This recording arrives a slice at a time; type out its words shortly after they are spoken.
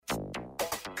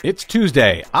It's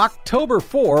Tuesday, October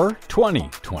 4,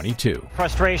 2022.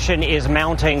 Frustration is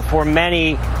mounting for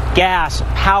many. Gas,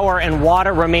 power, and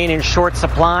water remain in short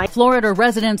supply. Florida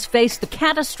residents face the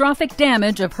catastrophic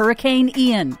damage of Hurricane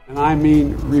Ian. And I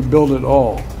mean rebuild it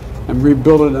all, and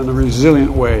rebuild it in a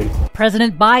resilient way.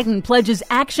 President Biden pledges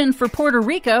action for Puerto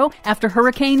Rico after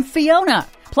Hurricane Fiona.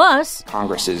 Plus,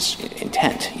 Congress's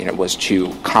intent, was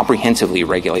to comprehensively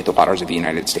regulate the waters of the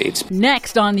United States.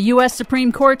 Next on the U.S.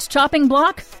 Supreme Court's chopping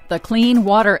block, the Clean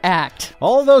Water Act.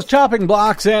 All those chopping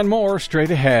blocks and more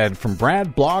straight ahead from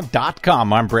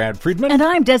BradBlog.com. I'm Brad Friedman. And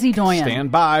I'm Desi Doyen.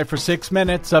 Stand by for 6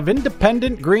 minutes of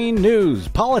independent green news,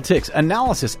 politics,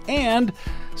 analysis, and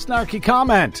snarky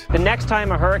comment. The next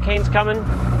time a hurricane's coming,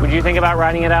 would you think about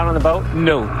riding it out on the boat?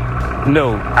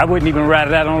 No, I wouldn't even ride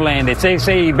it out on land. If they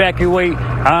say evacuate,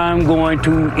 I'm going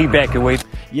to evacuate.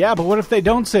 Yeah, but what if they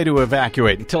don't say to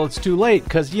evacuate until it's too late?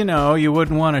 Because, you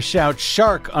wouldn't want to shout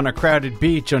shark on a crowded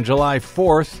beach on July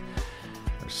 4th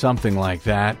or something like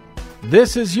that.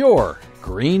 This is your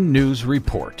Green News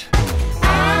Report.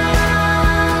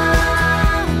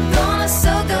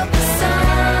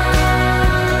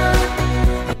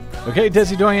 Okay,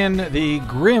 Desi Doyen, the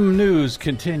grim news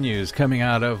continues coming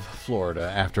out of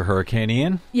Florida after Hurricane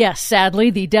Ian. Yes, sadly,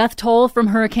 the death toll from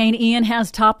Hurricane Ian has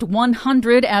topped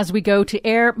 100 as we go to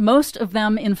air, most of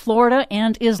them in Florida,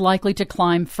 and is likely to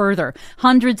climb further.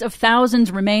 Hundreds of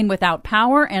thousands remain without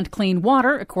power and clean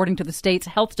water, according to the state's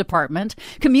health department.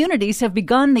 Communities have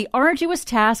begun the arduous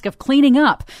task of cleaning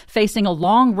up, facing a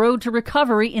long road to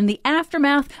recovery in the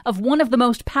aftermath of one of the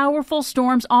most powerful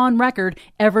storms on record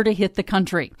ever to hit the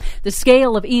country. The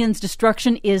scale of Ian's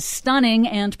destruction is stunning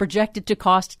and projected to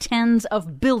cost tens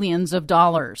of billions of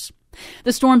dollars.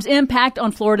 The storm's impact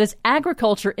on Florida's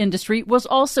agriculture industry was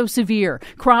also severe.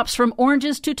 Crops from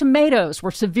oranges to tomatoes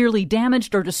were severely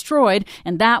damaged or destroyed,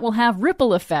 and that will have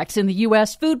ripple effects in the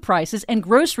U.S. food prices and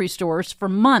grocery stores for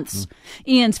months.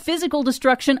 Ian's physical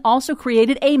destruction also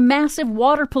created a massive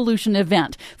water pollution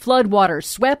event. Floodwaters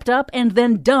swept up and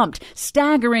then dumped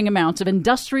staggering amounts of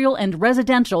industrial and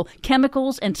residential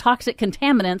chemicals and toxic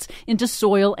contaminants into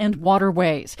soil and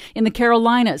waterways. In the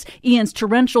Carolinas, Ian's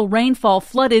torrential rainfall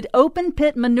flooded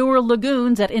open-pit manure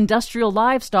lagoons at industrial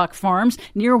livestock farms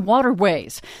near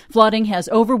waterways. Flooding has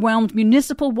overwhelmed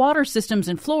municipal water systems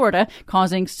in Florida,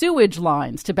 causing sewage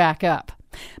lines to back up.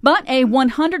 But a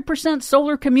 100%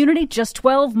 solar community just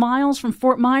 12 miles from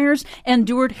Fort Myers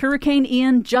endured Hurricane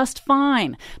Ian just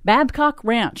fine. Babcock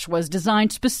Ranch was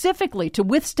designed specifically to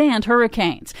withstand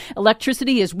hurricanes.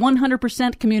 Electricity is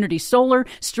 100% community solar,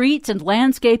 streets and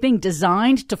landscaping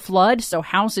designed to flood so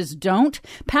houses don't,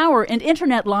 power and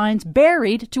internet lines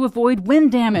buried to avoid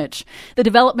wind damage. The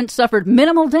development suffered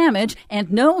minimal damage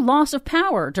and no loss of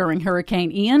power during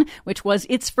Hurricane Ian, which was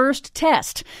its first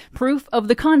test, proof of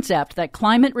the concept that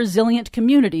climate-resilient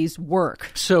communities work.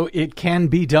 So it can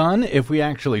be done if we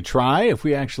actually try, if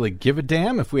we actually give a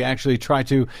damn, if we actually try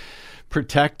to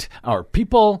protect our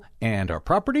people and our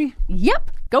property?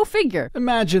 Yep, go figure.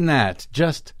 Imagine that.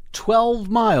 Just 12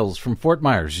 miles from Fort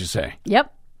Myers, you say?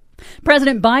 Yep.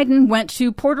 President Biden went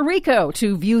to Puerto Rico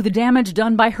to view the damage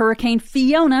done by Hurricane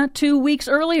Fiona 2 weeks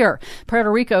earlier.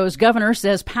 Puerto Rico's governor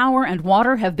says power and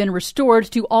water have been restored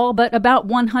to all but about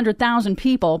 100,000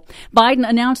 people. Biden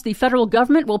announced the federal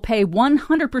government will pay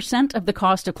 100% of the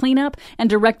cost of cleanup and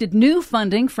directed new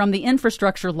funding from the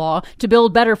infrastructure law to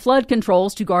build better flood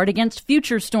controls to guard against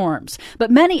future storms. But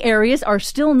many areas are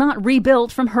still not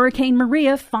rebuilt from Hurricane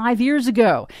Maria 5 years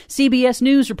ago. CBS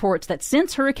News reports that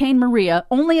since Hurricane Maria,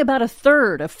 only about a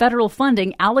third of federal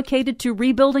funding allocated to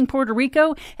rebuilding Puerto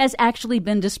Rico has actually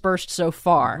been dispersed so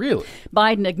far. Really?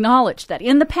 Biden acknowledged that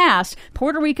in the past,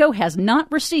 Puerto Rico has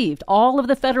not received all of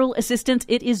the federal assistance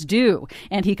it is due,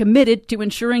 and he committed to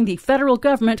ensuring the federal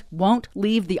government won't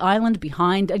leave the island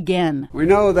behind again. We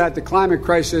know that the climate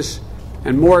crisis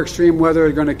and more extreme weather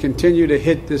are going to continue to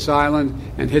hit this island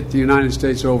and hit the United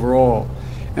States overall.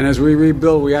 And as we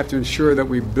rebuild, we have to ensure that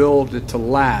we build it to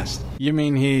last. You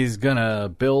mean he's gonna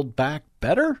build back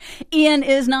better? Ian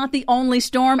is not the only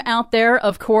storm out there,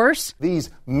 of course. These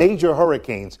major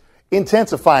hurricanes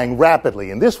intensifying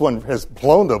rapidly, and this one has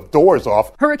blown the doors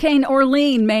off. Hurricane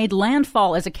Orlene made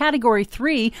landfall as a Category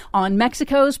 3 on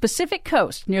Mexico's Pacific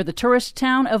coast near the tourist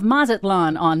town of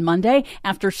Mazatlan on Monday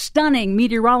after stunning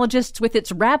meteorologists with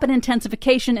its rapid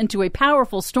intensification into a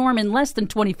powerful storm in less than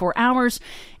 24 hours,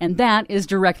 and that is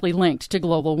directly linked to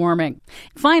global warming.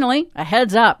 Finally, a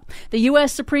heads up. The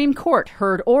U.S. Supreme Court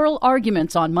heard oral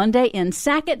arguments on Monday in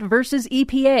Sackett versus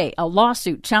EPA, a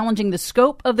lawsuit challenging the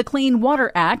scope of the Clean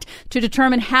Water Act to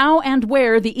determine how and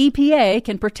where the EPA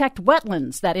can protect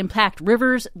wetlands that impact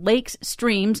rivers, lakes,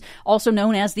 streams, also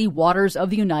known as the waters of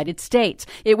the United States.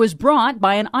 It was brought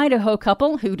by an Idaho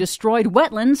couple who destroyed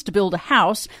wetlands to build a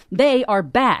house. They are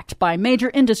backed by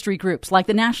major industry groups like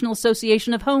the National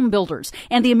Association of Home Builders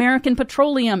and the American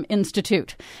Petroleum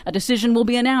Institute. A decision will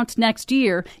be announced next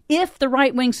year. If the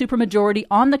right-wing supermajority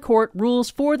on the court rules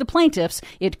for the plaintiffs,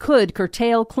 it could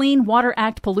curtail Clean Water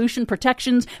Act pollution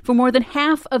protections for more than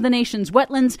half of the nation's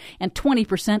wetlands and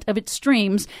 20% of its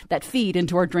streams that feed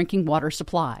into our drinking water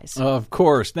supplies. Of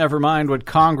course, never mind what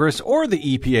Congress or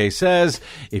the EPA says.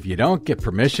 If you don't get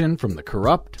permission from the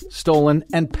corrupt, stolen,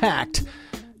 and packed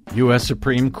U.S.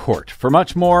 Supreme Court. For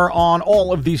much more on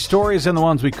all of these stories and the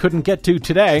ones we couldn't get to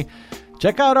today,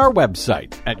 check out our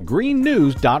website at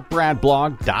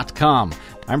greennews.bradblog.com.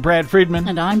 I'm Brad Friedman.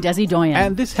 And I'm Desi Doyen.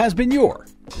 And this has been your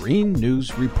Green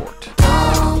News Report.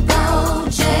 Go, go,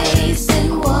 Jason.